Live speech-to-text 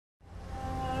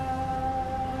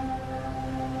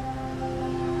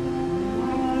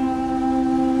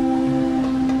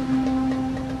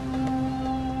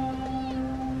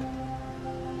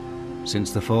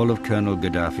Since the fall of Colonel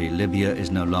Gaddafi, Libya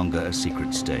is no longer a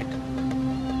secret state.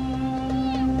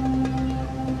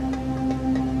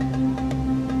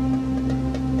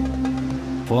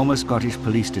 Former Scottish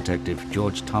police detective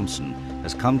George Thompson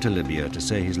has come to Libya to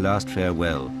say his last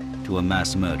farewell to a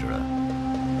mass murderer.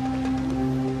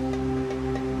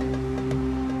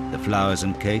 The flowers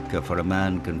and cake are for a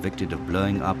man convicted of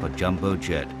blowing up a jumbo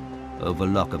jet over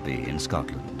Lockerbie in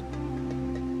Scotland.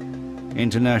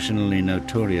 Internationally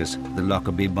notorious, the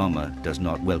Lockerbie bomber does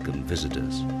not welcome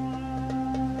visitors.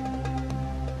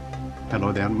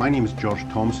 Hello there, my name is George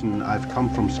Thompson. I've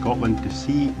come from Scotland to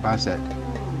see Baset.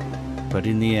 But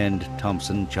in the end,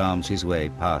 Thompson charms his way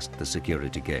past the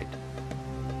security gate.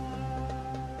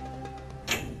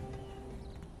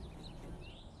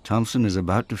 Thompson is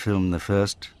about to film the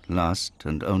first, last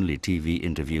and only TV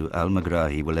interview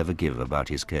Al-Megrahi will ever give about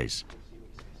his case.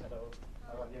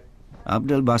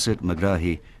 Abdelbaset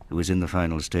Al-Megrahi, who is in the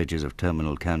final stages of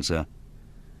terminal cancer,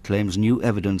 claims new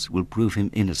evidence will prove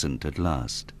him innocent at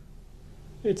last.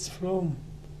 It's from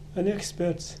an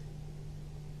expert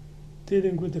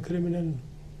dealing with the criminal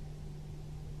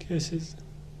cases.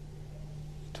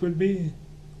 It will be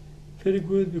very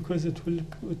good because it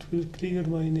will clear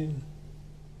my name.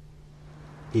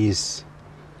 He's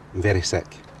very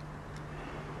sick.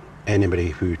 Anybody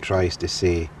who tries to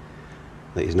say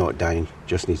that he's not dying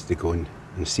just needs to go and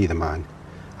see the man.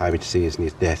 I would say he's in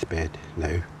his deathbed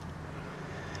now.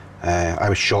 I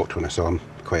was shocked when I saw him,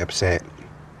 quite upset.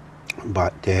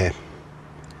 But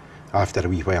after a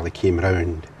wee while he came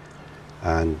round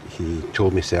and he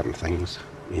told me certain things.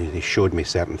 He showed me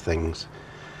certain things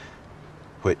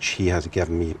which he has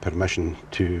given me permission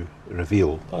to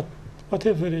reveal. But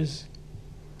whatever is,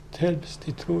 it helps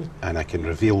the truth. And I can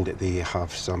reveal that they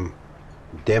have some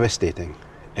devastating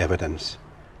evidence.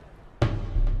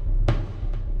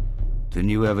 The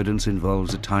new evidence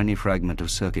involves a tiny fragment of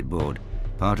circuit board,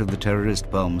 part of the terrorist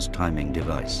bomb's timing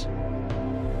device.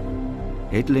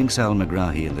 It links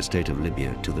Al-Megrahi in the state of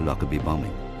Libya to the Lockerbie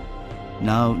bombing.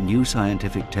 Now, new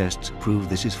scientific tests prove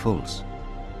this is false,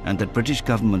 and that British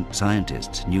government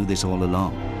scientists knew this all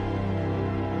along.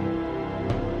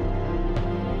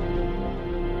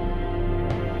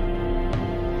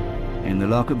 In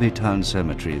the Lockerbie town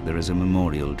cemetery, there is a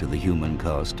memorial to the human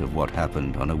cost of what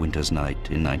happened on a winter's night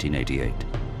in 1988.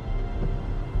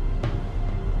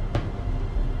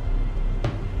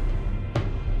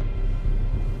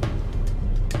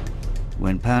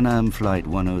 When Pan Am Flight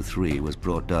 103 was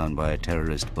brought down by a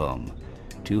terrorist bomb,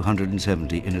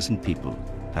 270 innocent people,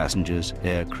 passengers,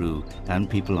 air crew, and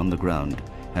people on the ground,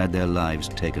 had their lives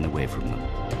taken away from them.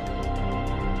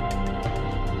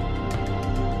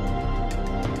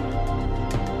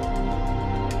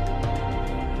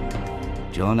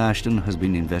 John Ashton has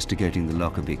been investigating the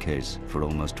Lockerbie case for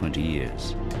almost 20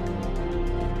 years.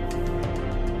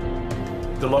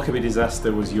 The Lockerbie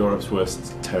disaster was Europe's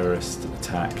worst terrorist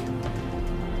attack.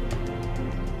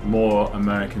 More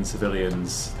American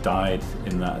civilians died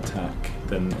in that attack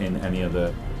than in any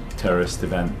other terrorist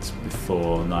event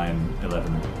before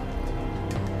 9/11.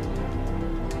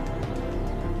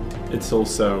 It's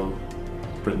also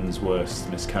Britain's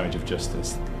worst miscarriage of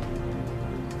justice.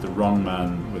 The wrong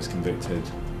man was convicted,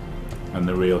 and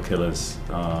the real killers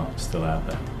are still out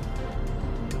there.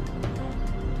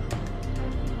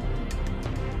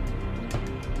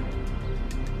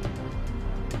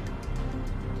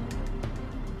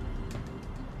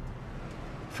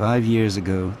 Five years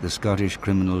ago, the Scottish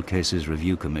Criminal Cases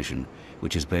Review Commission,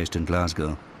 which is based in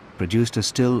Glasgow, produced a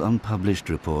still unpublished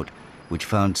report which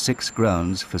found 6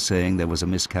 grounds for saying there was a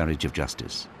miscarriage of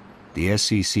justice. The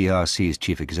SCCRC's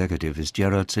chief executive is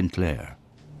Gerard Sinclair.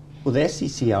 Well, the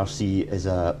SCCRC is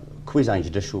a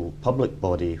quasi-judicial public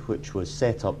body which was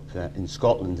set up in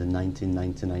Scotland in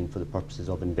 1999 for the purposes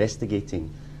of investigating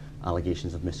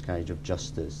allegations of miscarriage of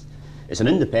justice. It's an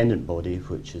independent body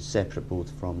which is separate both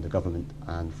from the government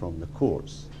and from the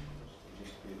courts.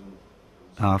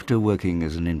 After working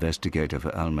as an investigator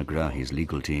for Al-Megrahi's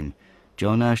legal team,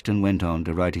 John Ashton went on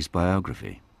to write his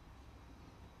biography.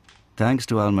 Thanks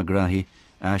to Al-Megrahi,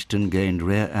 Ashton gained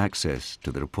rare access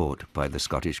to the report by the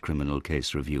Scottish Criminal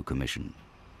Case Review Commission.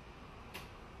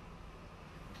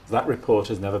 That report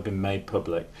has never been made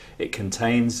public. It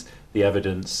contains the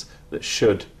evidence that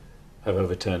should have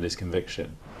overturned his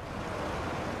conviction.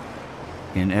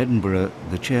 In Edinburgh,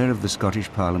 the chair of the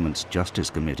Scottish Parliament's Justice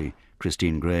Committee,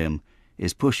 Christine Graham,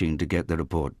 is pushing to get the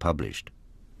report published.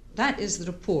 That is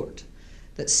the report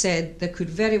that said there could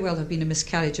very well have been a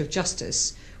miscarriage of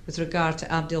justice with regard to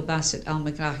Abdelbaset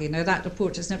Al-Megrahi. Now, that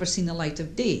report has never seen the light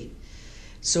of day.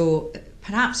 So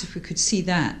perhaps if we could see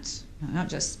that, not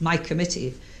just my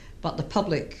committee, but the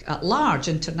public at large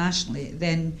internationally,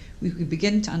 then we could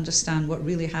begin to understand what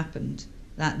really happened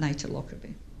that night at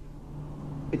Lockerbie.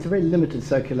 It's a very limited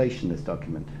circulation, this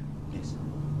document. Yes.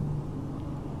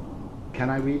 Can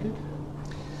I read it?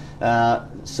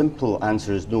 Simple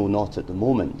answer is no, not at the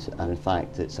moment, and in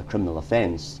fact it's a criminal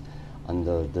offence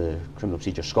under the Criminal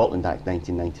Procedure Scotland Act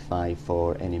 1995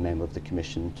 for any member of the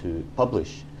Commission to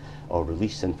publish or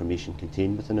release information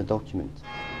contained within a document.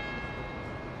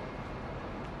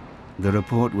 The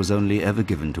report was only ever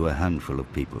given to a handful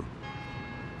of people.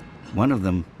 One of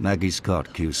them, Maggie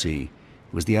Scott, QC,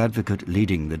 was the advocate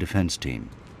leading the defence team.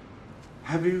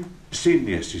 Have you seen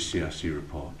the SCCRC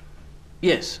report?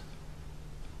 Yes.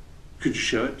 Could you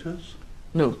show it to us?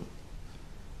 No.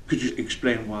 Could you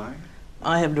explain why?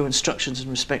 I have no instructions in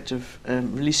respect of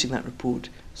releasing that report,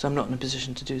 so I'm not in a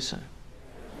position to do so.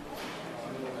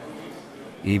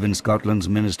 Even Scotland's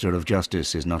Minister of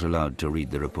Justice is not allowed to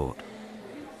read the report.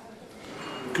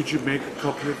 Could you make a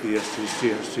copy of the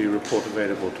SCCRC report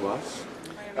available to us?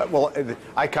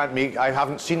 I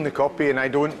haven't seen the copy and I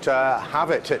don't have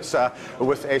it. It's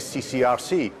with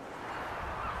SCCRC.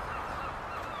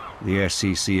 The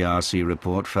SCCRC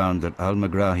report found that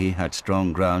Al-Megrahi had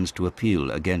strong grounds to appeal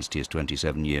against his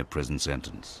 27-year prison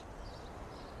sentence.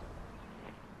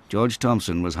 George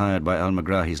Thompson was hired by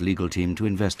Al-Megrahi's legal team to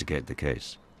investigate the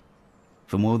case.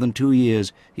 For more than 2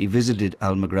 years, he visited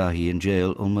Al-Megrahi in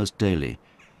jail almost daily,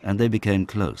 and they became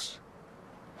close.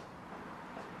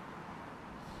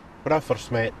 When I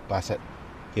first met Bassett,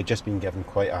 he had just been given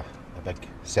quite a big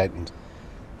sentence,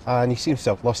 and he seems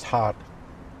to have lost heart.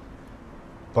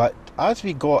 But as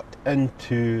we got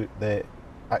into the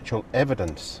actual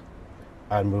evidence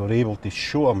and we were able to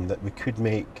show him that we could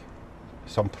make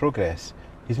some progress,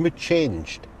 his mood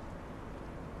changed.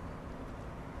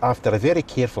 After a very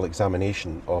careful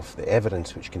examination of the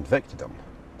evidence which convicted him,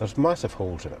 there's massive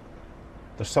holes in it.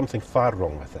 There's something far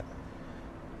wrong with it.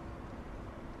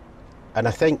 And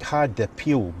I think had the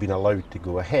appeal been allowed to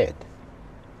go ahead,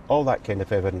 all that kind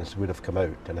of evidence would have come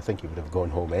out, and I think he would have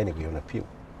gone home anyway on appeal.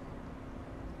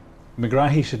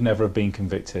 Megrahi should never have been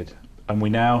convicted, and we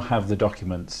now have the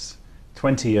documents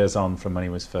 20 years on from when he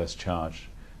was first charged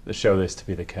that show this to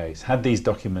be the case. Had these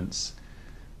documents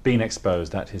been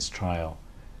exposed at his trial,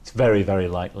 it's very, very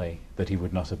likely that he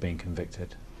would not have been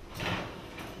convicted.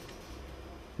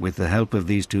 With the help of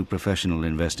these two professional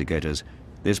investigators,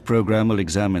 this program will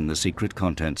examine the secret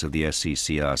contents of the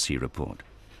SCCRC report.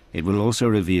 It will also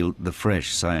reveal the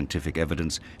fresh scientific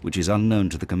evidence which is unknown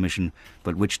to the Commission,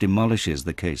 but which demolishes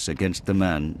the case against the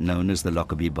man known as the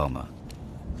Lockerbie bomber.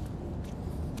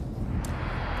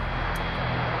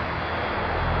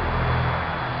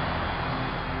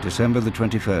 December the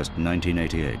 21st,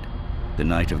 1988, the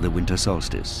night of the winter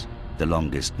solstice, the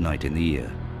longest night in the year.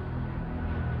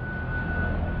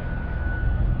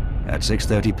 At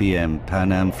 6:30 p.m,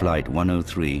 Pan Am Flight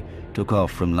 103 took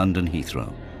off from London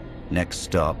Heathrow. Next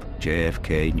stop,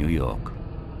 JFK, New York.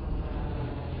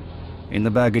 In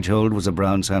the baggage hold was a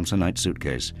brown Samsonite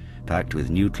suitcase, packed with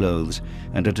new clothes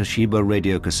and a Toshiba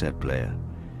radio cassette player.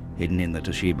 Hidden in the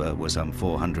Toshiba were some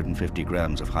 450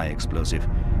 grams of high explosive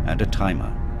and a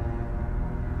timer.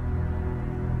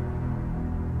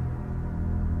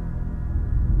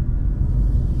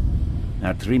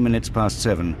 At 3 minutes past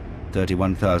 7,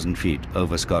 31,000 feet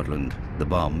over Scotland, the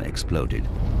bomb exploded.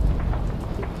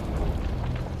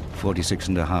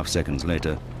 46.5 seconds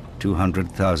later,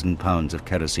 200,000 pounds of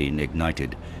kerosene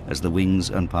ignited as the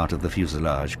wings and part of the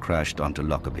fuselage crashed onto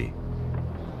Lockerbie.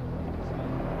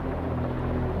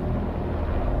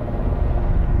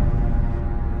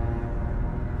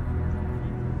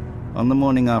 On the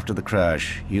morning after the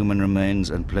crash, human remains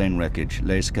and plane wreckage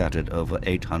lay scattered over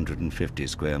 850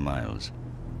 square miles.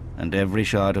 And every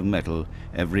shard of metal,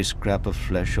 every scrap of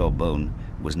flesh or bone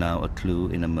was now a clue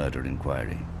in a murder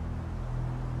inquiry.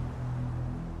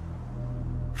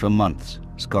 For months,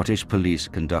 Scottish police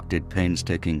conducted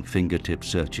painstaking fingertip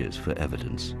searches for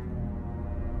evidence.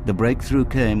 The breakthrough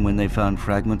came when they found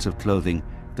fragments of clothing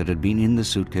that had been in the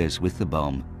suitcase with the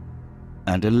bomb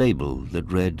and a label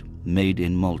that read, "Made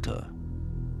in Malta."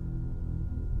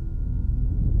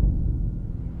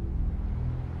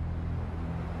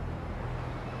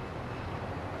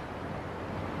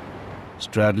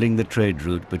 Straddling the trade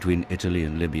route between Italy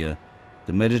and Libya,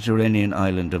 the Mediterranean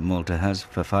island of Malta has,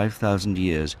 for 5,000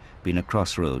 years, been a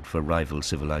crossroad for rival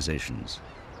civilizations.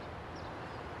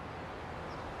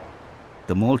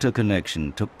 The Malta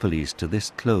connection took police to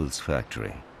this clothes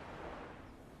factory.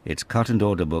 Its cut-and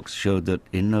order books showed that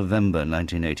in November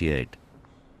 1988,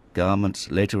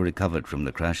 garments later recovered from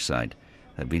the crash site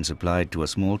had been supplied to a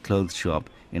small clothes shop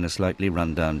in a slightly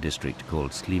run-down district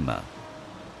called Slima.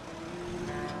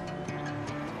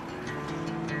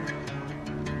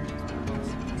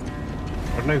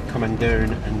 We're now coming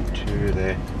down into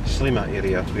the Slima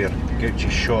area where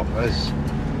Gauchi's shop is.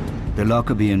 The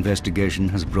Lockerbie investigation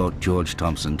has brought George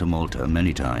Thompson to Malta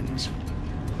many times.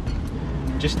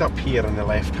 Just up here on the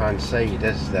left-hand side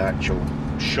is the actual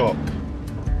shop.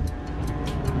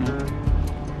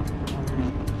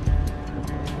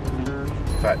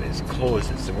 In fact, it's closed.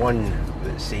 It's the one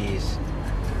that says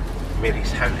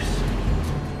Mary's house.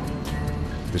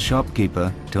 The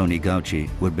shopkeeper, Tony Gauci,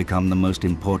 would become the most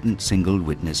important single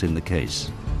witness in the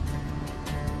case.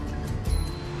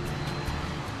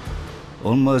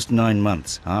 Almost 9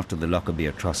 months after the Lockerbie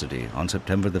atrocity, on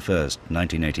September the 1st,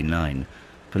 1989,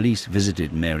 police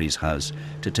visited Mary's house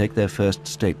to take their first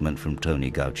statement from Tony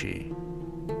Gauci.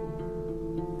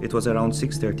 It was around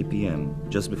 6:30 p.m.,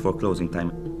 just before closing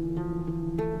time.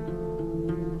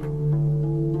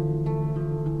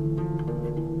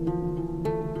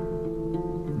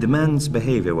 The man's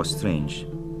behavior was strange.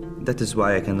 That is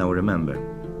why I can now remember.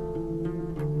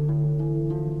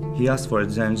 He asked for a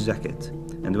designer's jacket,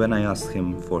 and when I asked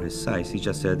him for his size, he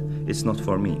just said, "It's not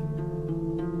for me."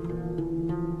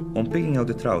 On picking out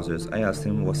the trousers, I asked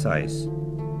him what size,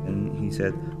 and he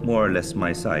said, more or less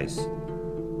my size.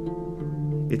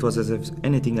 It was as if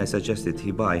anything I suggested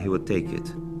he buy, he would take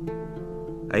it.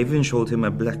 I even showed him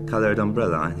a black-colored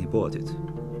umbrella, and he bought it.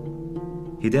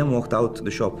 He then walked out the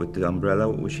shop with the umbrella,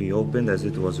 which he opened as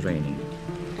it was raining.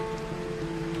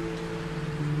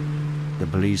 The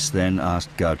police then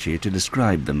asked Gauci to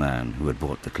describe the man who had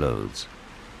bought the clothes.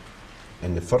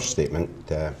 In the first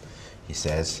statement, he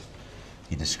says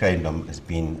he described him as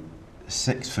being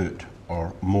 6 foot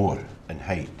or more in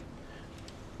height.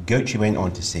 Gauci went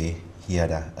on to say he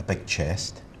had a big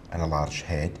chest and a large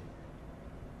head.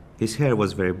 His hair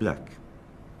was very black.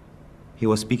 He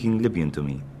was speaking Libyan to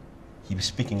me. He was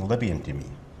speaking Libyan to me.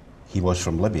 He was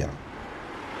from Libya.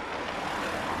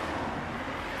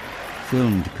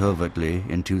 Filmed covertly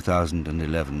in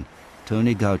 2011,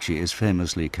 Tony Gauci is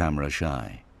famously camera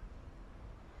shy.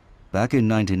 Back in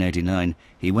 1989,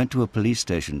 he went to a police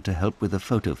station to help with a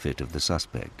photo fit of the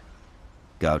suspect.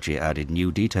 Gauci added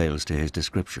new details to his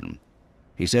description.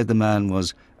 He said the man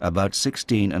was about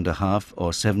 16.5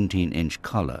 or 17-inch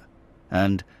collar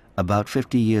and about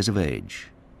 50 years of age.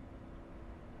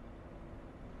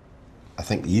 I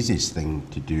think the easiest thing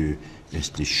to do is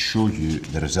to show you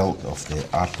the result of the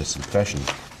artist's impression.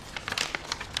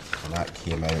 And that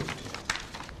came out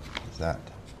as that.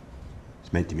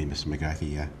 It's meant to be Mr.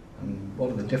 McGrahy, yeah. And what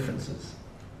are the differences?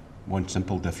 One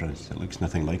simple difference, it looks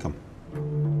nothing like him.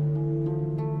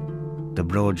 The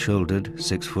broad-shouldered,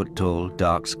 6-foot-tall,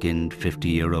 dark-skinned,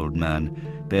 50-year-old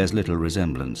man bears little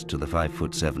resemblance to the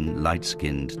 5'7",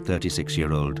 light-skinned,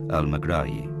 36-year-old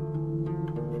Al-Megrahi.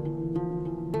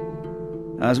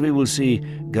 As we will see,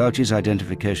 Gauci's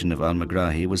identification of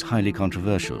Al-Megrahi was highly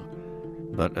controversial,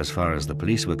 but as far as the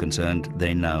police were concerned,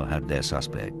 they now had their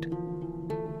suspect.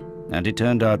 And it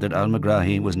turned out that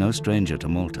Al-Megrahi was no stranger to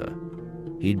Malta.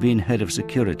 He'd been head of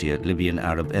security at Libyan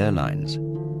Arab Airlines,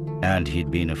 and he'd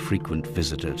been a frequent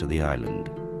visitor to the island.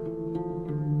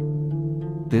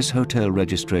 This hotel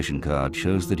registration card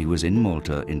shows that he was in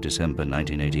Malta in December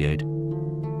 1988,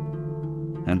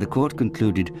 and the court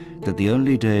concluded that the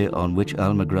only day on which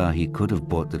Al-Megrahi could have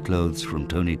bought the clothes from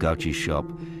Tony Gauci's shop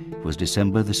was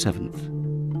December the 7th.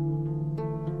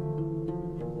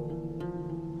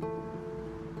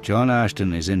 John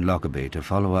Ashton is in Lockerbie to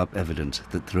follow up evidence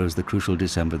that throws the crucial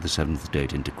December the 7th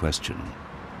date into question.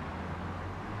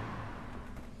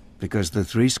 Because the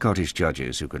 3 Scottish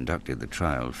judges who conducted the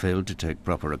trial failed to take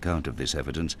proper account of this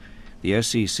evidence, the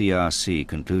SCCRC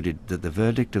concluded that the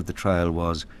verdict of the trial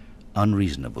was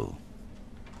unreasonable.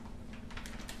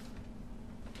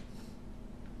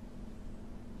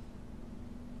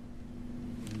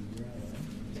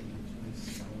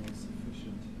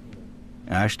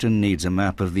 Ashton needs a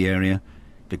map of the area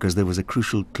because there was a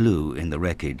crucial clue in the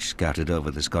wreckage scattered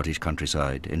over the Scottish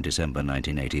countryside in December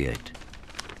 1988.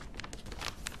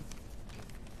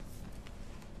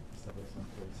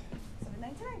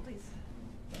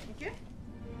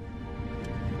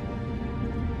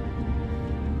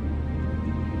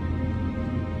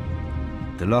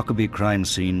 The Lockerbie crime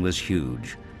scene was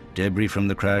huge. Debris from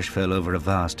the crash fell over a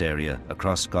vast area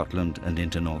across Scotland and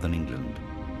into northern England.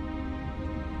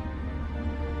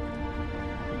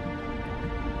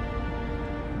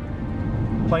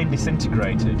 Plane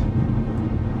disintegrated.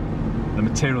 The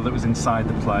material that was inside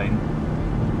the plane,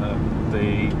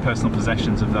 the personal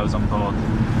possessions of those on board,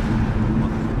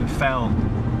 fell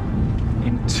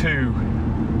in 2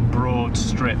 broad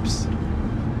strips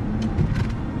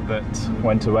that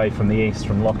went away from the east,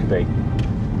 from Lockerbie.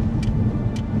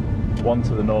 One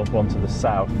to the north, one to the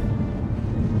south.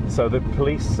 So the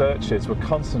police searches were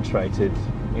concentrated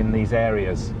in these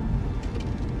areas,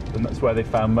 and that's where they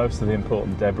found most of the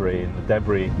important debris, and the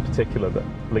debris in particular that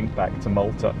linked back to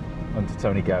Malta and to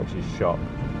Tony Gauci's shop.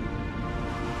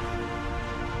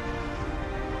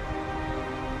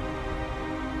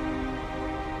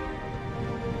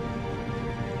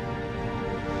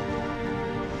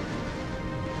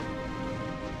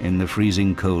 In the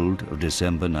freezing cold of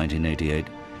December 1988,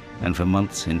 and for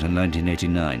months into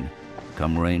 1989,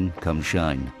 come rain, come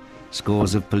shine,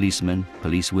 scores of policemen,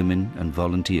 policewomen and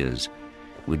volunteers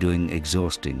were doing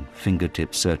exhausting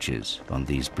fingertip searches on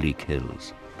these bleak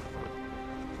hills.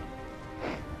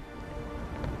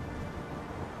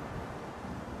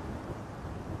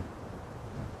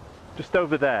 Just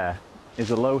over there is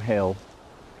a low hill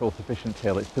called Sufficient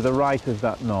Hill. It's to the right of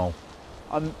that knoll.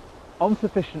 On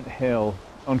Sufficient Hill,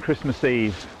 on Christmas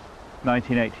Eve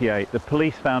 1988, the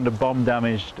police found a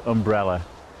bomb-damaged umbrella.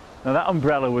 Now that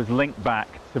umbrella was linked back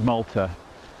to Malta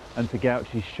and to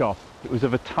Gauci's shop. It was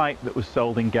of a type that was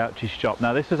sold in Gauci's shop.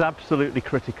 Now this was absolutely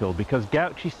critical because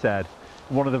Gauci said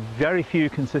one of the very few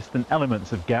consistent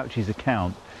elements of Gauci's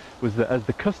account was that as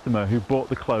the customer who bought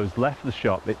the clothes left the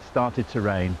shop, it started to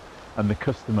rain and the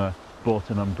customer bought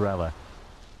an umbrella.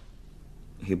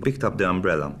 He picked up the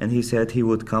umbrella and he said he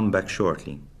would come back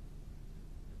shortly.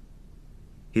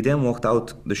 He then walked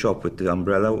out the shop with the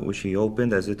umbrella, which he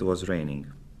opened as it was raining.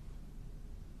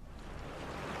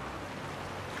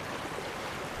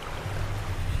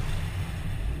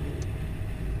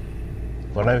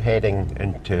 We're now heading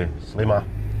into Sliema.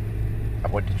 I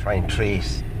want to try and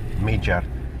trace Major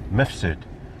Mifsud.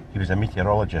 He was a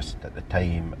meteorologist at the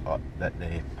time that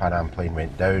the Pan Am plane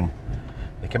went down.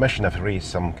 The Commission have raised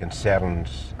some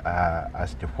concerns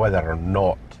as to whether or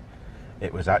not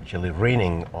it was actually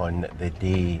raining on the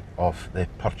day of the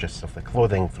purchase of the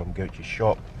clothing from Gauci's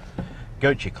shop.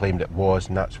 Gauci claimed it was,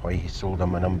 and that's why he sold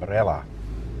him an umbrella.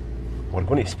 We're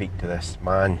going to speak to this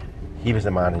man. He was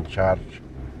the man in charge,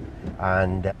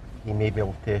 and he may be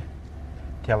able to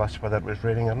tell us whether it was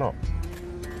raining or not.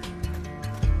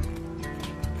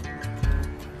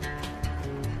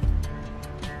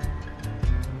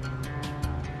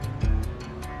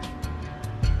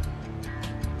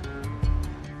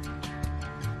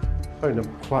 Found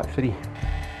him, flat 3.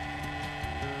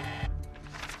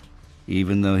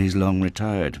 Even though he's long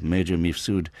retired, Major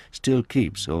Mifsud still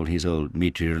keeps all his old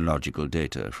meteorological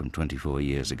data from 24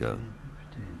 years ago.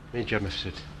 Major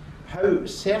Mifsud, how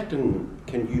certain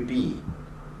can you be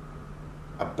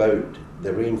about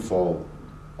the rainfall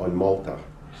on Malta?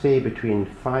 Say between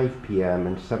 5 p.m.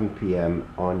 and 7 p.m.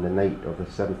 on the night of the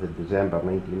 7th of December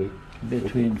 1980?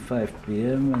 Between 5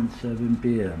 p.m. and 7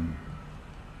 p.m.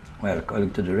 Well,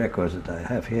 according to the records that I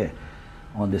have here,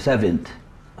 on the 7th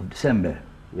of December,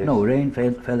 yes. No rain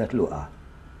fell at Luha.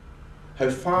 How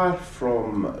far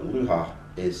from Luha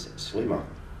is Sliema?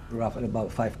 Roughly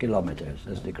about 5 kilometers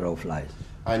as the crow flies.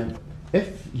 And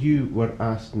if you were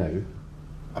asked now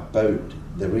about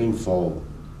the rainfall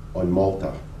on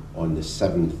Malta on the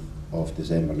 7th of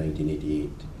December 1988,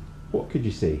 what could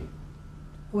you say?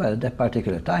 Well, at that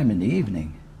particular time in the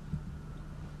evening,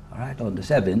 all right, on the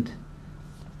 7th,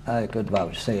 I could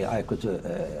say I could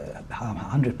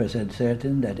 100%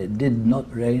 certain that it did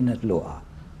not rain at Luha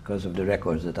because of the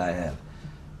records that I have.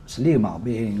 Sliema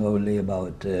being only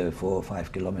about 4 or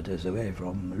 5 kilometers away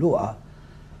from Luha,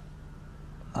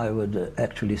 I would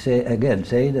actually say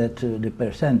that the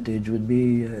percentage would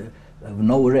be of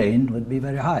no rain would be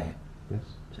very high. Yes.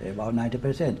 Say about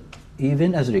 90%,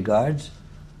 even as regards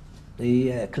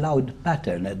the cloud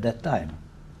pattern at that time.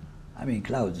 I mean,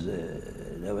 clouds,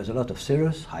 there was a lot of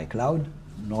cirrus, high cloud.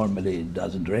 Normally it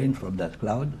doesn't rain from that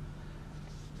cloud.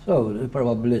 So the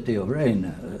probability of rain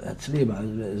at Sliema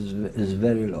is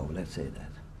very low, let's say that.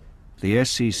 The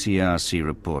SCCRC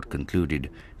report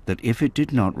concluded that if it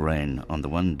did not rain on the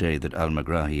one day that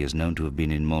Al-Megrahi is known to have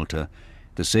been in Malta,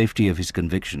 the safety of his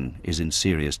conviction is in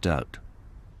serious doubt.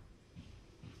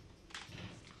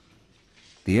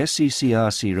 The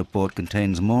SCCRC report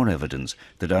contains more evidence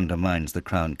that undermines the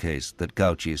Crown case that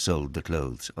Gauci sold the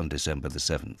clothes on December the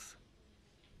 7th.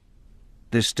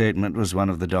 This statement was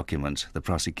one of the documents the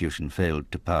prosecution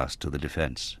failed to pass to the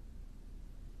defense.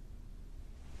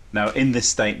 Now, in this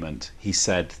statement, he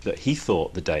said that he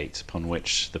thought the date upon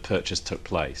which the purchase took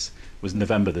place was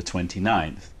November the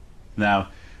 29th. Now,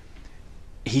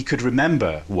 he could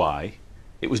remember why.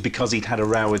 It was because he'd had a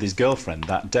row with his girlfriend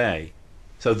that day.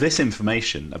 So this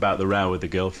information about the row with the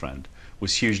girlfriend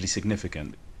was hugely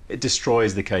significant. It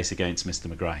destroys the case against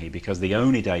Mr. Megrahi because the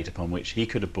only date upon which he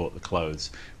could have bought the clothes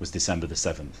was December the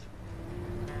 7th.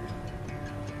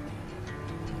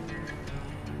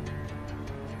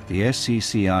 The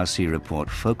SCCRC report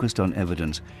focused on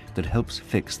evidence that helps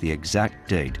fix the exact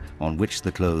date on which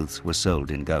the clothes were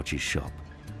sold in Gauchi's shop.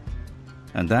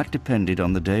 And that depended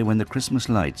on the day when the Christmas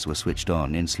lights were switched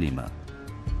on in Sliema.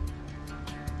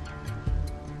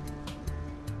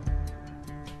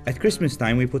 At Christmas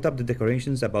time, we put up the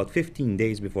decorations about 15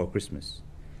 days before Christmas.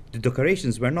 The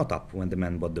decorations were not up when the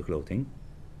man bought the clothing.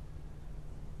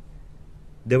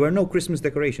 There were no Christmas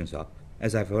decorations up,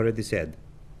 as I've already said.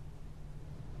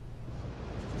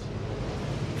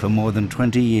 For more than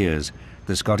 20 years,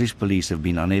 the Scottish police have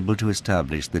been unable to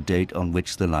establish the date on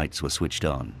which the lights were switched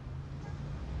on.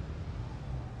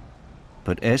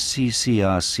 But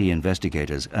SCCRC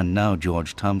investigators, and now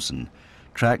George Thompson,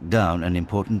 tracked down an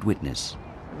important witness.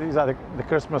 These are the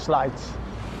Christmas lights.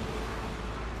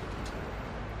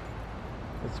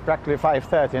 It's practically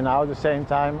 5:30 now, the same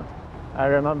time I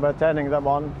remember turning them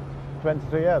on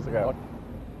 23 years ago.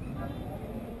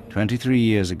 23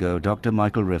 years ago, Dr.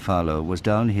 Michael Refalo was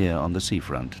down here on the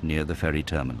seafront near the ferry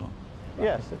terminal.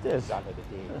 Yes, it is.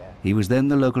 He was then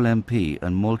the local MP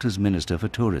and Malta's Minister for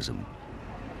Tourism.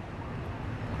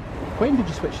 When did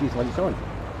you switch these lights on?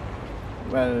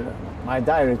 Well, my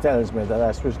diary tells me that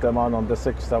I switched them on the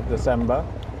 6th of December,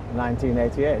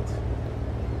 1988.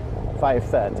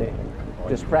 5:30,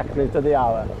 just practically to the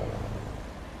hour.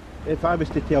 If I was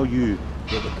to tell you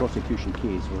that the prosecution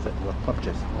case was that they were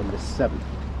purchased on the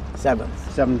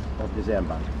 7th of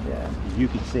December, yeah, you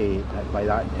could say that by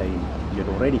that time you'd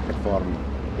already performed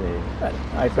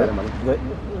the ceremony.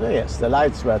 Yes, the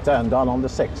lights were turned on the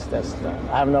 6th.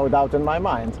 I have no doubt in my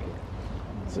mind.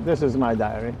 So this is my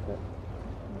diary.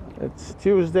 It's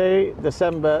Tuesday,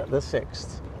 December the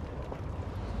 6th.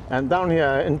 And down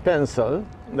here in pencil,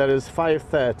 there is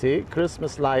 5:30,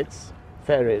 Christmas lights,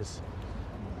 ferries.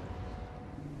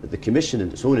 The Commission, in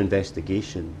its own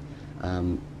investigation,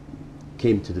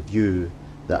 came to the view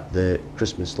that the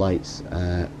Christmas lights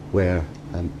were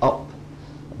up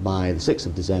by the 6th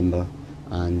of December,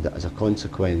 and as a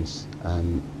consequence,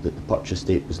 that the purchase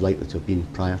date was likely to have been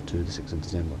prior to the 6th of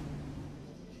December.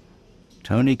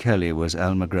 Tony Kelly was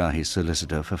Al-Megrahi's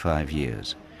solicitor for 5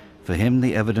 years. For him,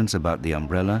 the evidence about the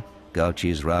umbrella,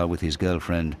 Gauchi's row with his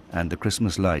girlfriend, and the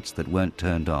Christmas lights that weren't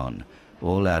turned on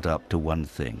all add up to one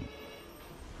thing.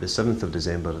 The 7th of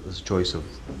December, this choice of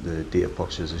the date of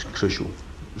purchase is crucial.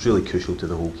 It's really crucial to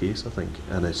the whole case, I think.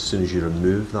 And as soon as you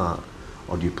remove that,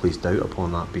 or you place doubt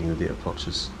upon that being the date of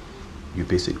purchase, you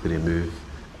basically remove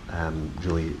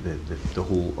really the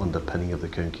whole underpinning of the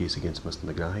Crown case against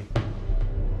Mr. Megrahi.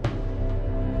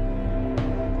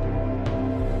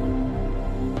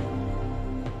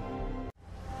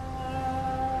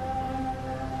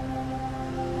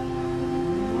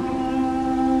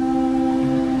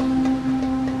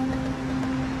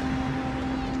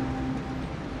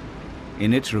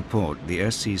 In its report, the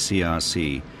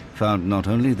SCCRC found not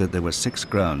only that there were 6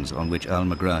 grounds on which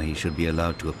Al-Megrahi should be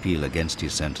allowed to appeal against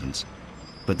his sentence,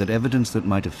 but that evidence that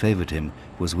might have favoured him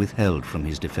was withheld from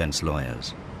his defence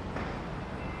lawyers.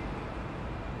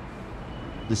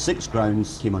 The 6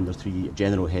 grounds came under 3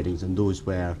 general headings, and those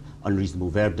were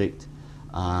unreasonable verdict,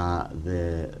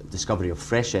 the discovery of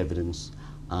fresh evidence,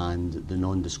 and the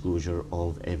non-disclosure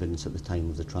of evidence at the time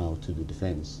of the trial to the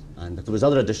defence. And there was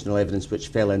other additional evidence which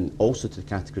fell in also to the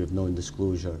category of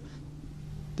non-disclosure.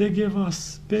 They gave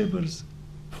us papers,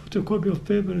 photocopy of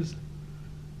papers,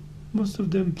 most of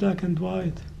them black and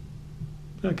white.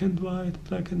 Black and white,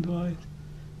 black and white.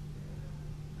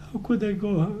 How could I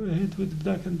go ahead with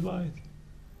black and white?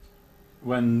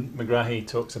 When Megrahi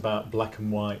talks about black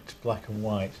and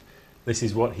white, this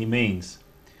is what he means.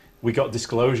 We got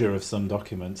disclosure of some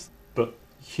documents, but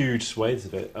huge swathes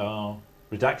of it are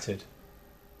redacted.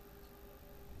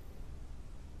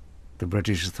 The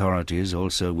British authorities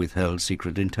also withheld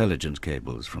secret intelligence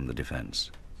cables from the defence.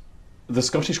 The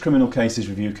Scottish Criminal Cases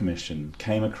Review Commission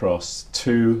came across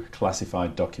 2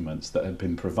 classified documents that had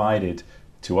been provided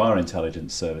to our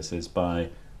intelligence services by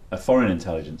a foreign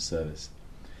intelligence service.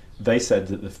 They said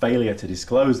that the failure to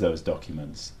disclose those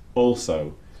documents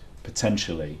also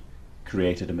potentially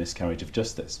created a miscarriage of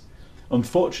justice.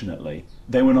 Unfortunately,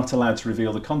 they were not allowed to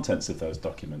reveal the contents of those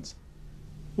documents.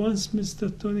 Once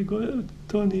Mr. Tony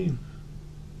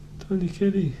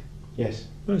Kelly, yes,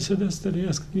 my solicitor, he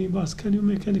asked me, boss, can you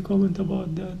make any comment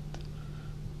about that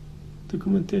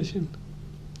documentation?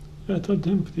 I told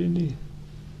him clearly,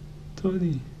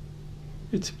 Tony,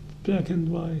 it's black and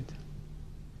white.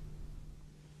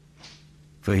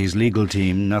 For his legal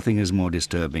team, nothing is more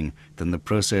disturbing than the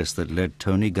process that led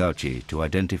Tony Gauchi to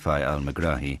identify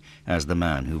Al-Megrahi as the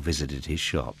man who visited his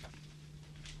shop.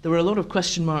 There were a lot of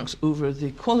question marks over the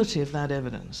quality of that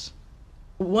evidence.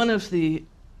 One of the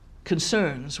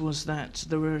concerns was that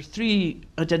there were 3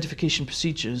 identification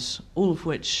procedures, all of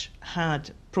which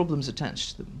had problems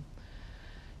attached to them.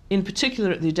 In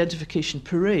particular, at the identification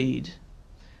parade,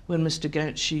 when Mr.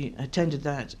 Gauci attended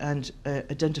that and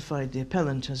identified the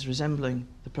appellant as resembling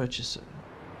the purchaser.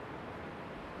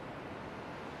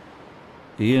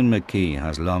 Ian McKee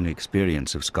has long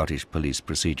experience of Scottish police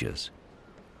procedures.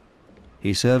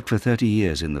 He served for 30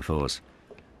 years in the force,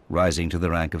 rising to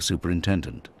the rank of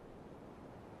superintendent.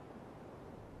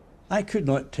 I could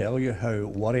not tell you how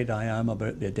worried I am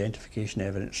about the identification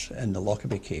evidence in the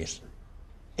Lockerbie case.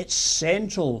 It's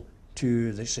central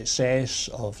to the success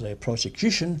of the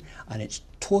prosecution, and it's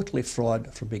totally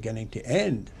flawed from beginning to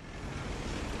end.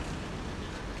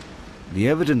 The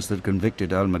evidence that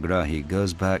convicted Al-Megrahi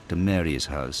goes back to Mary's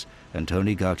house and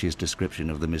Tony Gauci's description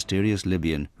of the mysterious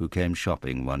Libyan who came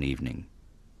shopping one evening.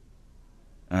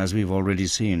 As we've already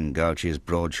seen, Gauci's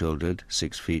broad-shouldered,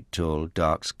 6 feet tall,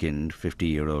 dark-skinned,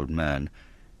 50-year-old man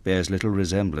bears little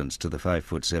resemblance to the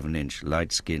 5'7"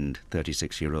 light-skinned,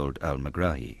 36-year-old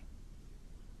Al-Megrahi.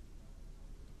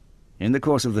 In the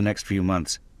course of the next few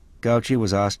months, Gauci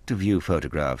was asked to view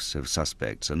photographs of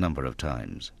suspects a number of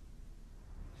times.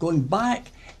 Going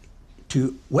back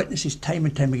to witnesses time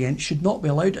and time again should not be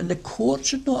allowed, and the court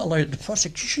should not allow it, the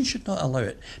prosecution should not allow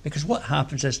it, because what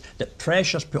happens is that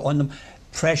pressure's put on them,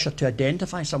 pressure to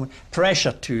identify someone,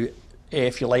 pressure to,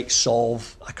 if you like,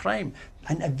 solve a crime.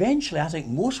 And eventually I think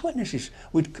most witnesses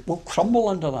will crumble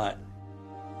under that.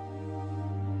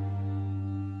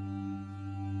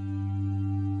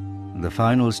 The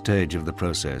final stage of the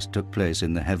process took place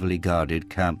in the heavily guarded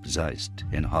Camp Zeist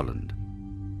in Holland.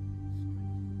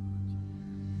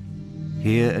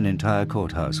 Here an entire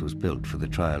courthouse was built for the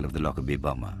trial of the Lockerbie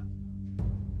bomber.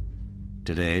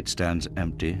 Today it stands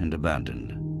empty and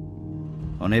abandoned.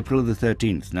 On April the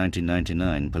 13th,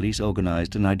 1999, police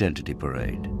organized an identity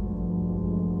parade.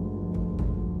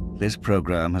 This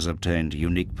program has obtained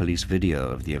unique police video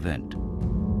of the event.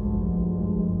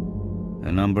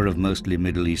 A number of mostly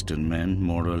Middle Eastern men,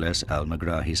 more or less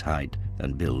Al-Megrahi's height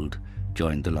and build,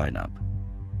 joined the lineup.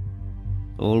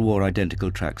 All wore identical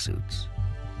tracksuits.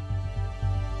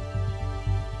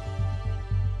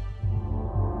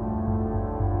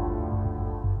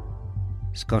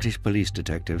 Scottish police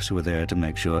detectives were there to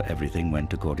make sure everything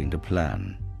went according to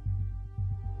plan.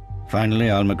 Finally,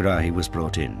 Al-Megrahi was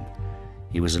brought in.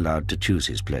 He was allowed to choose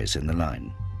his place in the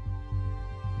line.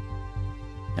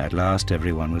 At last,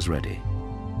 everyone was ready.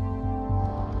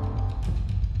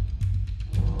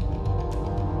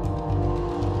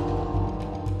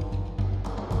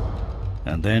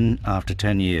 And then, after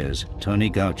 10 years, Tony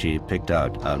Gauci picked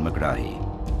out Al-Megrahi.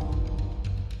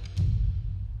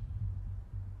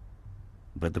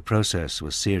 But the process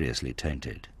was seriously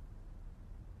tainted.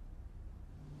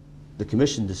 The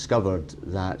Commission discovered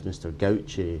that Mr.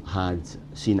 Gauci had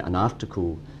seen an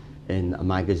article in a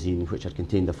magazine which had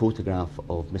contained a photograph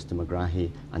of Mr. Megrahi,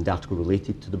 and the article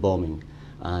related to the bombing.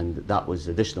 And that was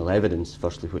additional evidence,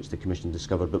 firstly, which the Commission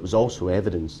discovered, but was also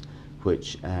evidence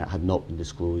which had not been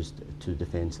disclosed to the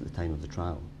defence at the time of the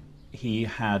trial. He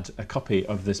had a copy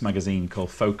of this magazine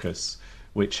called Focus,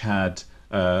 which had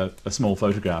a small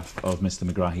photograph of Mr.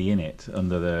 Megrahi in it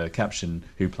under the caption,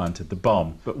 "Who planted the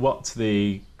bomb?" But what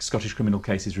the Scottish Criminal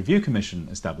Cases Review Commission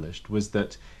established was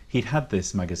that he'd had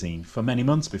this magazine for many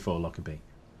months before Lockerbie.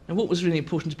 And what was really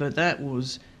important about that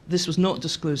was this was not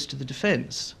disclosed to the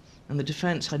defence, and the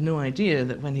defence had no idea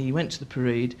that when he went to the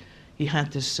parade he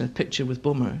had this picture with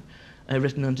bomber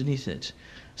written underneath it.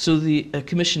 So the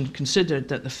Commission considered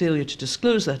that the failure to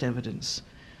disclose that evidence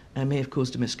may have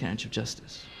caused a miscarriage of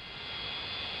justice.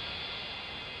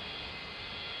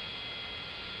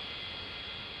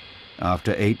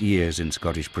 After 8 years in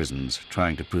Scottish prisons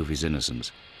trying to prove his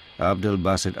innocence,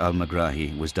 Abdelbaset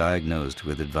Al-Megrahi was diagnosed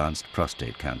with advanced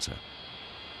prostate cancer.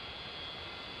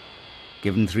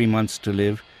 Given 3 months to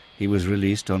live, he was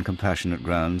released on compassionate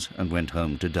grounds and went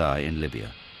home to die in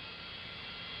Libya.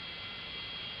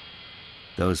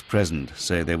 Those present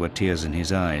say there were tears in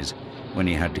his eyes when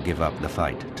he had to give up the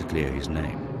fight to clear his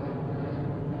name.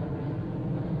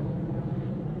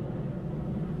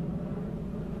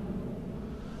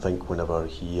 I think whenever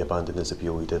he abandoned his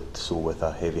appeal, he did so with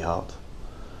a heavy heart.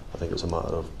 I think it was a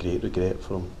matter of great regret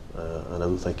for him, and I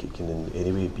don't think it can in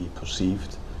any way be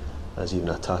perceived as even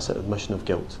a tacit admission of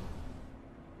guilt.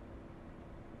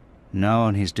 Now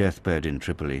on his deathbed in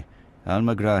Tripoli,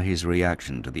 Al-Megrahi's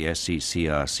reaction to the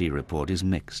SCCRC report is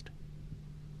mixed.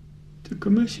 The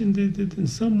Commission did it in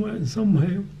some way, and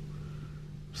somehow,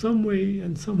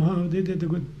 and somehow they did a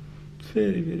good,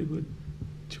 very, very good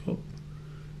job.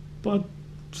 But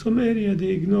some area they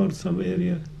ignored, some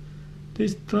area They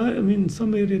try. I mean,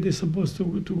 some area they're supposed to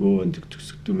go and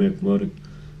to make more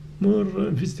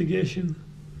investigation.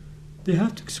 They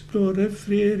have to explore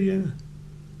every area,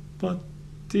 but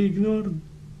they ignore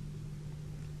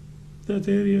that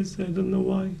areas. I don't know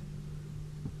why.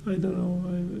 I don't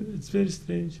know. It's very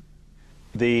strange.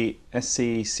 The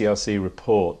SCCRC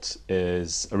report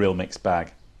is a real mixed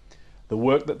bag. The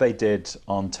work that they did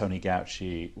on Tony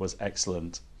Gauci was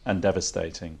excellent and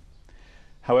devastating.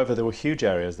 However, there were huge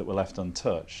areas that were left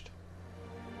untouched.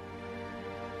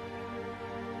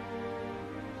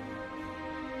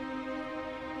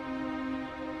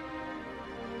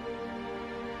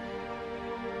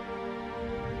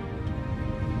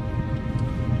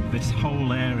 This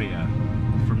whole area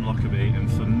from Lockerbie and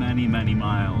for many, many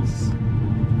miles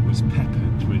was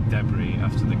peppered with debris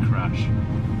after the crash.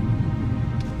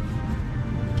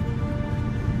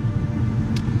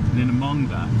 And in among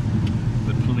that,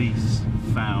 the police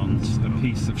found a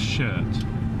piece of shirt.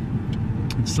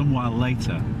 And some while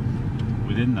later,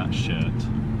 within that shirt,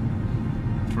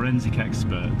 a forensic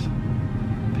expert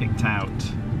picked out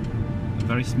a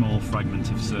very small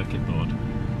fragment of circuit board.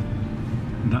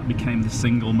 And that became the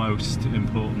single most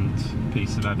important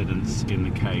piece of evidence in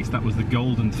the case. That was the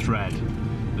golden thread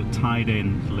that tied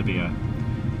in Libya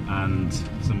and,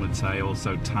 some would say,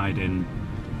 also tied in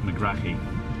Megrahi.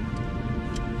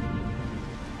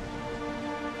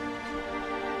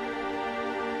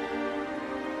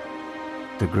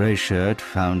 The grey shirt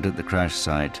found at the crash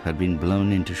site had been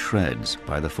blown into shreds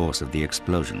by the force of the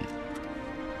explosion.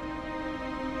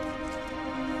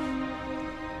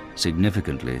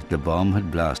 Significantly, the bomb had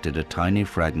blasted a tiny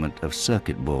fragment of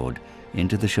circuit board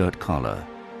into the shirt collar.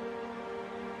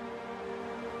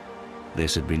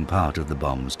 This had been part of the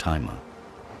bomb's timer.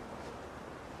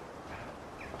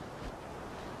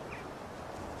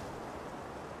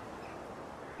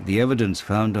 The evidence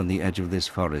found on the edge of this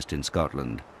forest in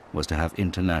Scotland was to have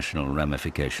international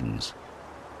ramifications.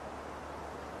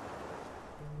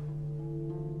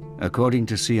 According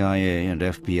to CIA and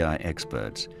FBI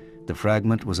experts, the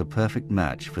fragment was a perfect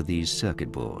match for these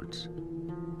circuit boards.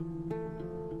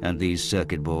 And these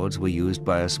circuit boards were used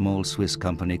by a small Swiss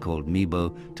company called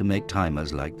Mebo to make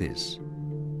timers like this.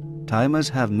 Timers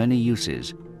have many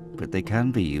uses, but they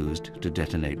can be used to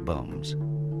detonate bombs.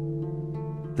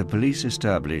 The police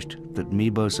established that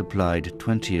Mebo supplied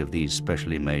 20 of these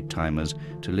specially made timers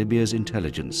to Libya's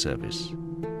intelligence service.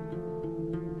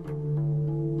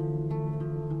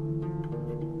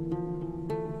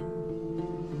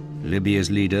 Libya's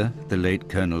leader, the late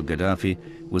Colonel Gaddafi,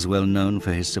 was well known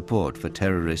for his support for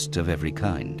terrorists of every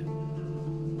kind.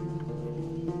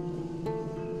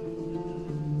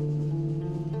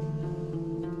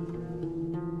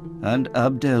 And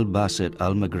Abdelbaset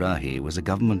Al-Megrahi was a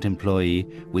government employee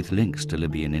with links to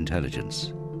Libyan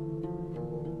intelligence.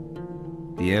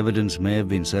 The evidence may have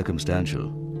been circumstantial,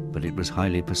 but it was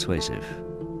highly persuasive.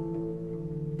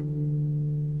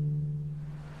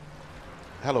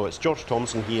 Hello, it's George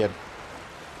Thompson here.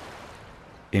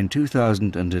 In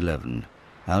 2011,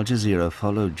 Al Jazeera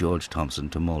followed George Thompson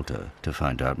to Malta to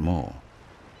find out more.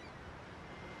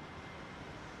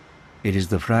 It is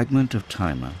the fragment of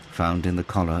timer found in the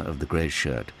collar of the grey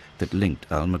shirt that linked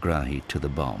Al-Megrahi to the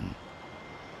bomb.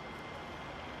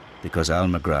 Because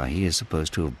Al-Megrahi is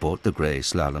supposed to have bought the grey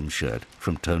slalom shirt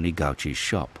from Tony Gauci's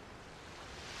shop.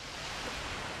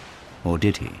 Or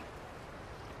did he?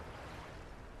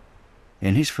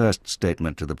 In his first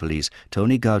statement to the police,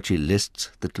 Tony Gauci lists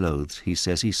the clothes he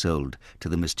says he sold to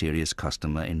the mysterious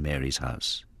customer in Mary's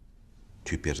house.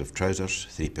 2 pairs of trousers,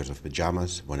 3 pairs of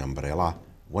pyjamas, 1 umbrella,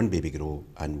 1 baby grow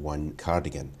and 1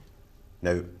 cardigan.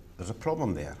 Now, there's a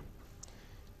problem there,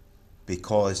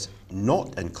 because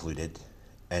not included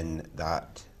in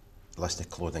that list of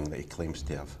clothing that he claims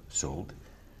to have sold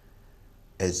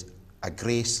is a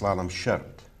grey slalom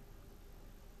shirt.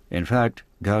 In fact,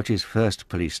 Gauci's first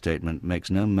police statement makes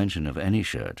no mention of any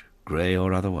shirt, grey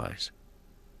or otherwise.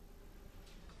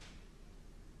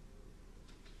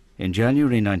 In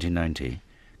January 1990,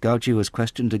 Gauci was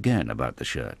questioned again about the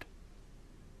shirt.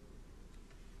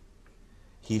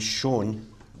 He's shown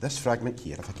this fragment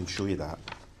here, if I can show you that.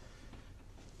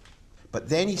 But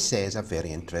then he says a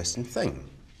very interesting thing.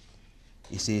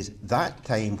 He says, that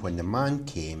time when the man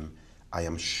came, I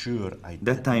am sure I did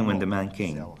That time when the not man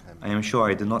came, sell him. I am sure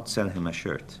I did not sell him a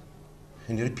shirt.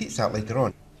 And he repeats that later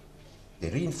on. He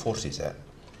reinforces it.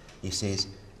 He says,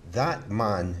 that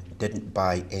man didn't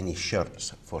buy any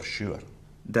shirts for sure.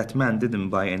 That man didn't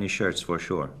buy any shirts for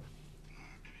sure.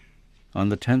 On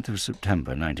the 10th of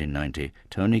September 1990,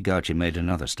 Tony Gauci made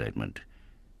another statement.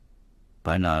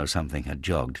 By now, something had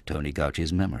jogged Tony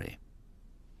Gauci's memory.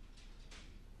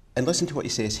 And listen to what he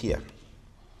says here.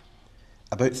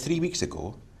 About 3 weeks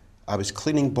ago, I was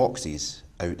cleaning boxes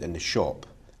out in the shop,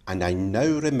 and I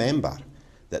now remember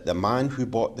that the man who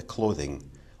bought the clothing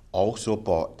also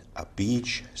bought a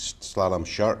beige slalom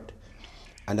shirt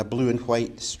and a blue and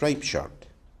white striped shirt.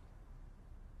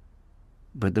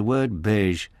 But the word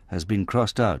beige has been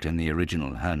crossed out in the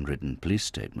original handwritten police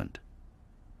statement.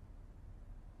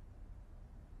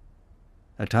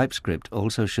 A typescript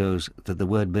also shows that the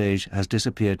word beige has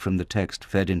disappeared from the text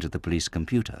fed into the police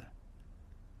computer.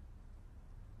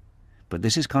 But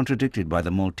this is contradicted by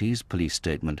the Maltese police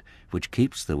statement, which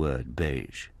keeps the word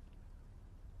beige.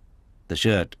 The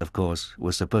shirt, of course,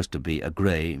 was supposed to be a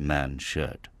grey man's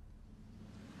shirt.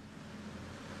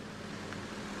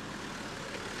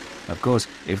 Of course,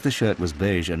 if the shirt was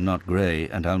beige and not grey,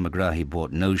 and Al-Megrahi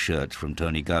bought no shirts from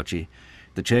Tony Gauci,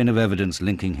 the chain of evidence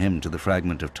linking him to the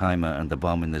fragment of timer and the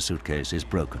bomb in the suitcase is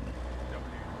broken.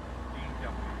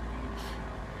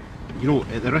 You know,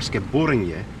 at the risk of boring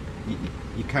you,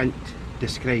 you can't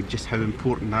describe just how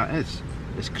important that is.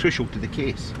 It's crucial to the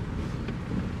case.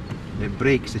 It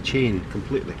breaks the chain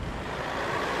completely.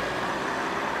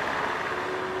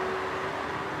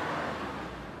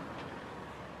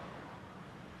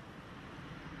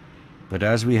 But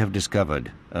as we have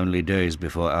discovered, only days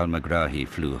before Al-Megrahi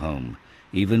flew home,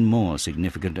 even more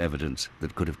significant evidence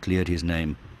that could have cleared his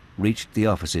name reached the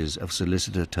offices of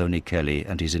Solicitor Tony Kelly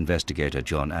and his investigator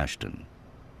John Ashton.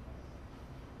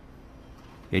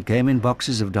 It came in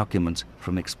boxes of documents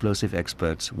from explosive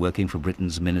experts working for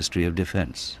Britain's Ministry of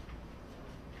Defence.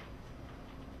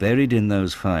 Buried in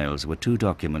those files were 2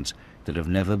 documents that have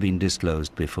never been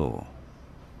disclosed before.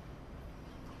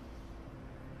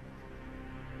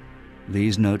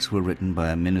 These notes were written by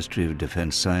a Ministry of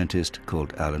Defence scientist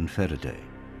called Alan Faraday.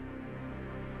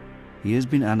 He has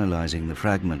been analysing the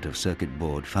fragment of circuit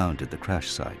board found at the crash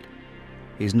site.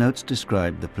 His notes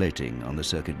describe the plating on the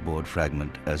circuit board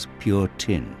fragment as pure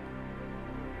tin.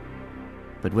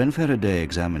 But when Faraday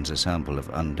examines a sample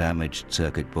of undamaged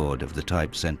circuit board of the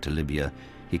type sent to Libya,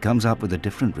 he comes up with a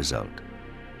different result.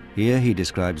 Here he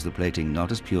describes the plating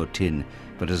not as pure tin,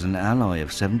 but as an alloy of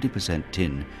 70%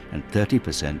 tin and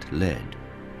 30% lead.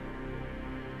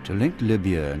 To link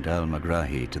Libya and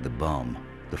Al-Megrahi to the bomb,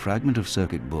 the fragment of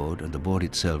circuit board and the board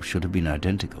itself should have been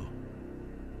identical.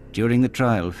 During the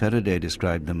trial, Faraday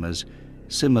described them as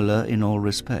similar in all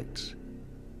respects.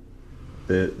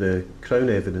 The Crown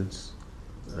evidence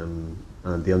and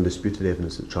the undisputed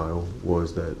evidence at trial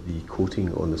was that the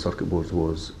coating on the circuit boards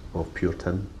was of pure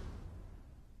tin.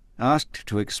 Asked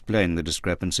to explain the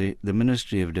discrepancy, the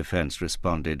Ministry of Defence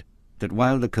responded that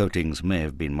while the coatings may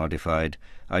have been modified,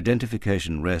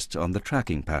 identification rests on the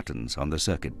tracking patterns on the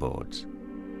circuit boards.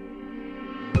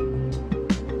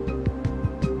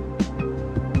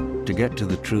 To get to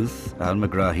the truth,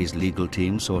 Al-Megrahi's legal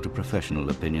team sought a professional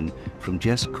opinion from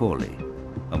Jess Corley,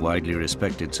 a widely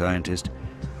respected scientist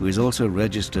who is also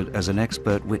registered as an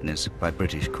expert witness by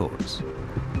British courts.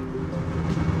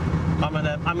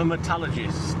 I'm a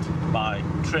metallurgist by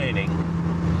training.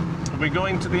 We're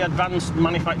going to the Advanced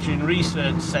Manufacturing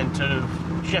Research Centre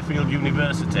of Sheffield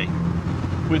University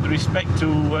with respect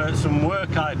to some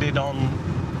work I did on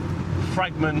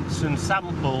fragments and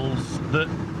samples that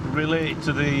relate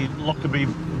to the Lockerbie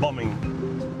bombing.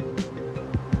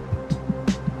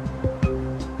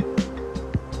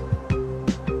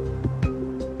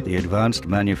 The Advanced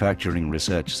Manufacturing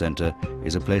Research Centre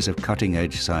is a place of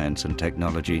cutting-edge science and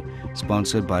technology,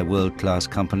 sponsored by world-class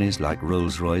companies like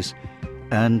Rolls-Royce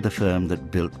and the firm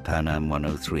that built Pan Am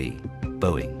 103,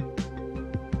 Boeing.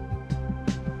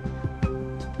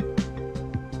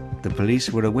 The police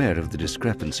were aware of the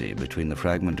discrepancy between the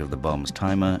fragment of the bomb's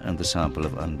timer and the sample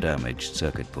of undamaged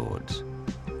circuit boards.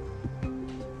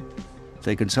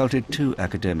 They consulted 2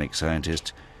 academic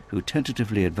scientists who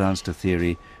tentatively advanced a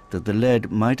theory that the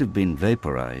lead might have been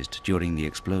vaporized during the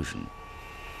explosion.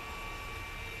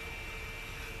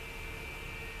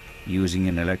 Using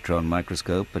an electron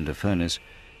microscope and a furnace,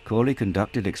 Corley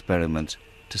conducted experiments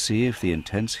to see if the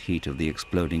intense heat of the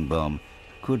exploding bomb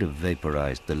could have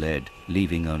vaporized the lead,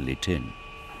 leaving only tin.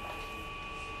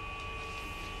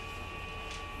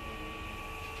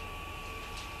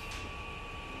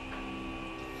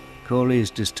 Corley's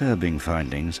disturbing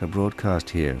findings are broadcast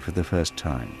here for the first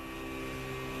time.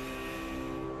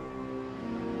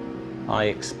 I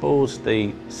exposed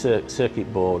the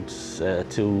circuit boards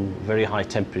to very high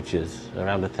temperatures,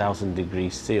 around 1,000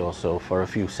 degrees C or so, for a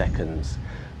few seconds.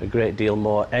 A great deal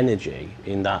more energy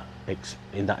in that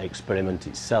experiment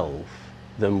itself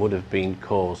than would have been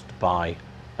caused by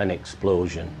an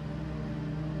explosion.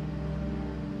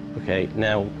 Okay,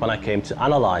 now when I came to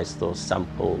analyse those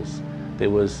samples, there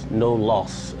was no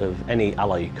loss of any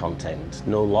alloy content,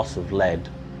 no loss of lead.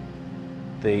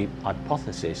 The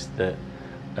hypothesis that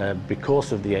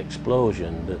because of the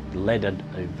explosion that lead had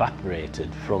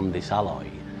evaporated from this alloy,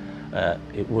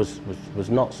 it was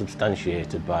not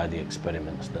substantiated by the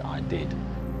experiments that I did.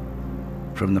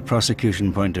 From the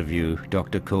prosecution point of view,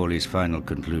 Dr. Corley's final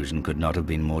conclusion could not have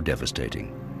been more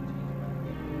devastating.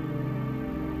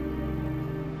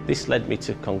 This led me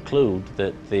to conclude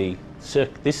that this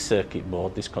circuit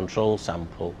board, this control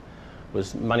sample,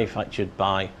 was manufactured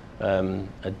by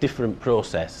a different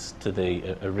process to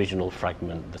the original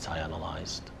fragment that I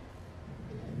analysed.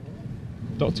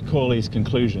 Dr. Corley's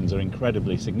conclusions are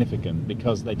incredibly significant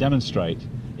because they demonstrate,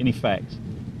 in effect,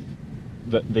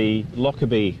 that the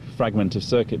Lockerbie fragment of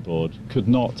circuit board could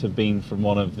not have been from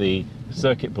one of the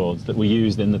circuit boards that were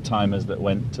used in the timers that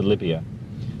went to Libya.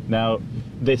 Now,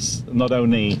 this not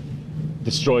only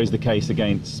destroys the case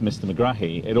against Mr.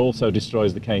 Megrahi, it also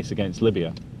destroys the case against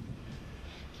Libya.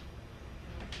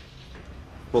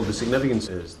 Well, the significance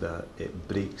is that it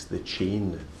breaks the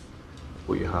chain.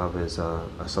 What you have is a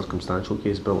circumstantial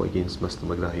case built against Mr.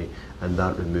 Megrahi, and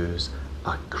that removes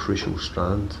a crucial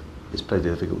strand. It's pretty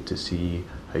difficult to see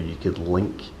how you could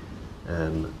link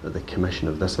the commission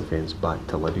of this offence back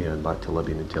to Libya and back to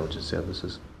Libyan intelligence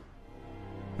services.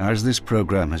 As this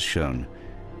programme has shown,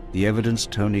 the evidence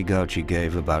Tony Gauci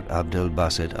gave about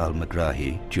Abdelbaset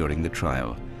Al-Megrahi during the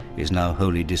trial is now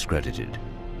wholly discredited.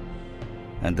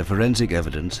 And the forensic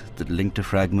evidence that linked a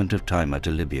fragment of timer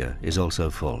to Libya is also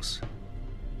false.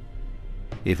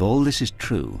 If all this is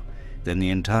true, then the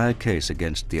entire case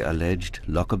against the alleged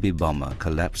Lockerbie bomber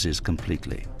collapses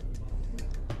completely.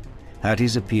 Had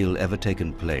his appeal ever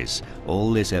taken place,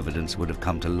 all this evidence would have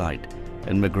come to light,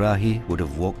 and Megrahi would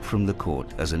have walked from the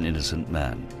court as an innocent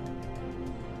man.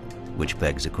 Which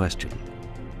begs a question.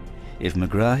 If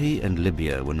Megrahi and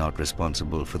Libya were not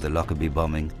responsible for the Lockerbie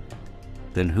bombing,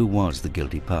 then who was the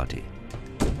guilty party?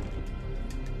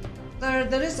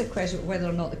 There is a question of whether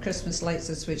or not the Christmas lights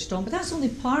are switched on, but that's only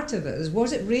part of it.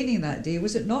 Was it raining that day?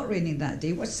 Was it not raining that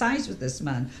day? What size was this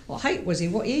man? What height was he?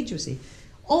 What age was he?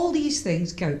 All these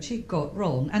things Gauci got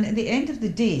wrong, and at the end of the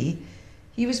day,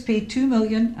 he was paid $2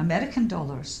 million American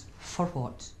dollars. For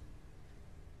what?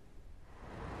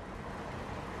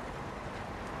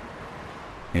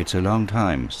 It's a long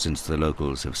time since the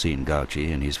locals have seen Gauci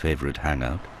in his favourite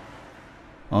hangout.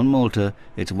 On Malta,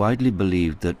 it's widely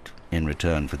believed that, in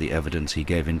return for the evidence he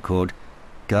gave in court,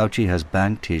 Gauci has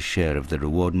banked his share of the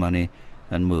reward money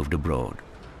and moved abroad.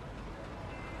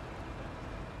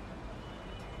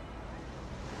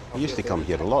 He used to come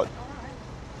here a lot.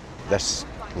 This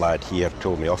lad here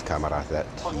told me off camera that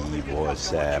he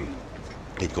was,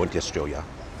 he'd gone to Australia,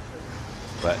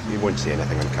 but he won't say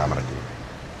anything on camera.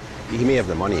 He may have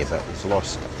the money, but he's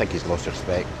lost, I think he's lost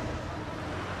respect.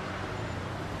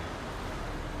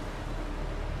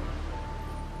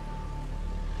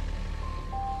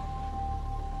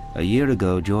 A year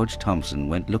ago, George Thompson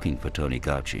went looking for Tony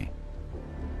Gauci.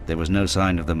 There was no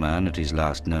sign of the man at his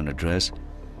last known address,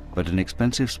 but an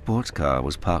expensive sports car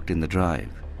was parked in the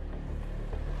drive.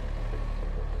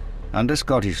 Under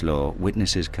Scottish law,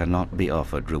 witnesses cannot be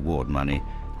offered reward money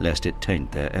lest it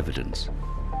taint their evidence.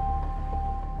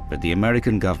 But the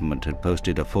American government had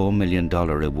posted a $4 million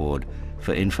reward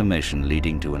for information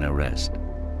leading to an arrest.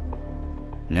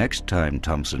 Next time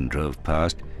Thompson drove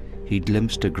past, he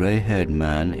glimpsed a grey-haired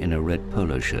man in a red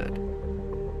polo shirt.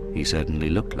 He certainly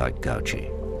looked like Gauci.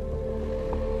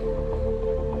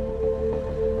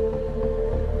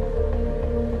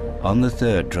 On the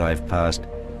third drive past,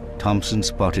 Thompson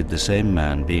spotted the same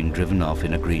man being driven off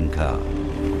in a green car.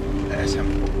 There's him,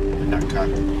 in that car.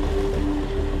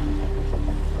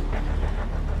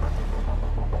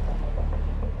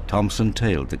 Thompson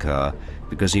tailed the car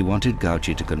because he wanted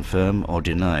Gauci to confirm or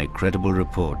deny credible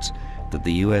reports that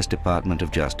the US Department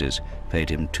of Justice paid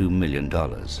him $2 million.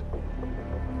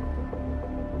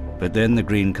 But then the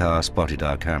green car spotted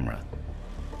our camera,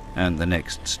 and the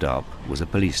next stop was a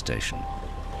police station.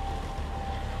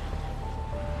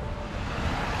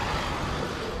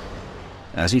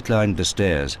 As he climbed the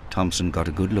stairs, Thompson got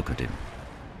a good look at him.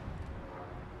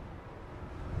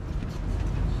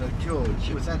 So George,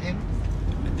 was that him?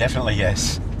 Definitely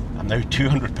yes. I'm now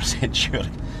 200% sure,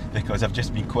 because I've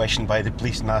just been questioned by the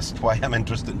police and asked why I'm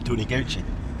interested in Tony Gauci.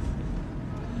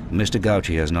 Mr.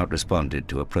 Gauci has not responded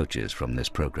to approaches from this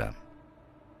programme.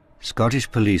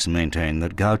 Scottish police maintain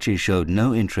that Gauci showed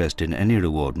no interest in any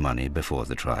reward money before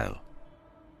the trial.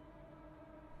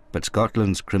 But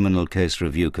Scotland's Criminal Case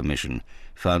Review Commission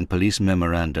found police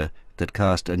memoranda that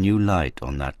cast a new light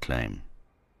on that claim.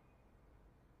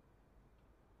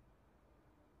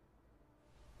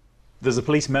 There's a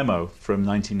police memo from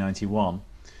 1991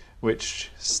 which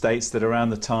states that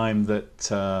around the time that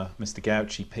Mr.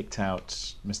 Gauci picked out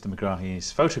Mr.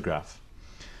 Megrahi's photograph,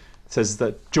 it says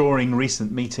that during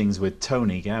recent meetings with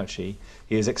Tony Gauci,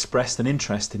 he has expressed an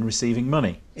interest in receiving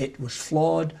money. It was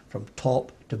flawed from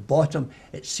top to bottom.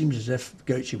 It seems as if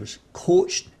Gauci was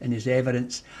coached in his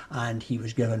evidence and he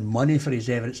was given money for his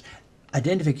evidence.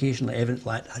 Identification evidence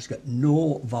like that has got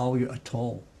no value at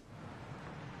all.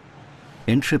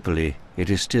 In Tripoli,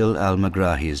 it is still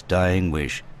Al-Megrahi's dying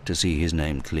wish to see his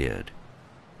name cleared.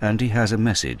 And he has a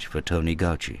message for Tony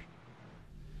Gauci.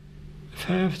 If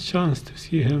I have a chance to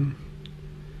see him,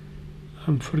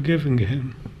 I'm forgiving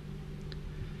him.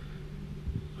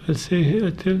 I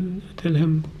tell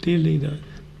him daily that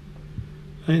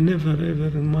I never ever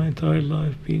in my entire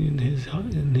life been in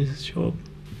his shop.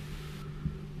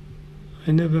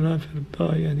 I never ever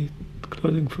buy any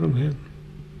clothing from him.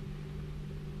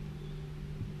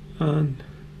 And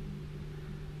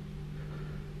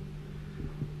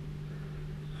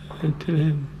I tell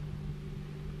him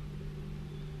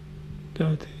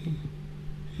that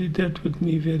he dealt with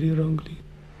me very wrongly.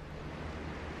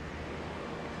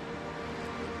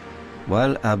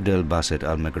 While Abdelbaset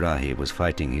Al-Megrahi was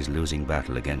fighting his losing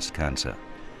battle against cancer,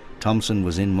 Thompson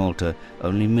was in Malta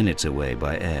only minutes away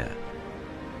by air.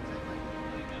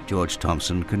 George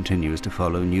Thompson continues to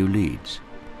follow new leads,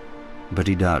 but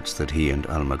he doubts that he and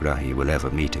Al-Megrahi will ever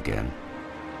meet again.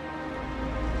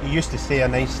 He used to say a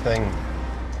nice thing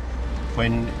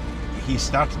when he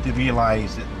started to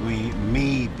realise that we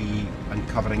may be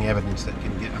uncovering evidence that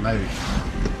can get him out.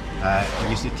 He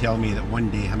used to tell me that one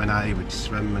day him and I would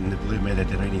swim in the blue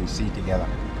Mediterranean Sea together.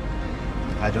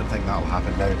 I don't think that'll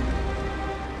happen now.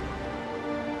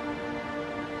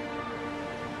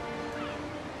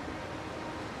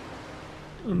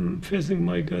 I'm facing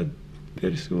my God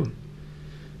very soon.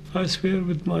 I swear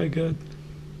with my God,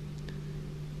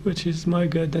 which is my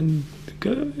God and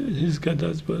his God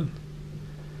as well.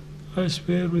 I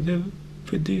swear with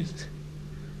this,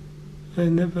 I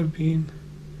never been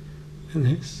in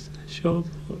his shop,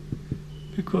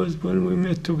 because when we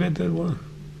met together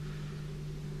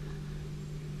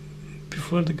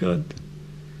before the God,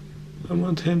 I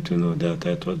want him to know that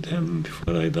I told him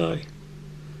before I die,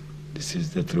 this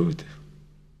is the truth.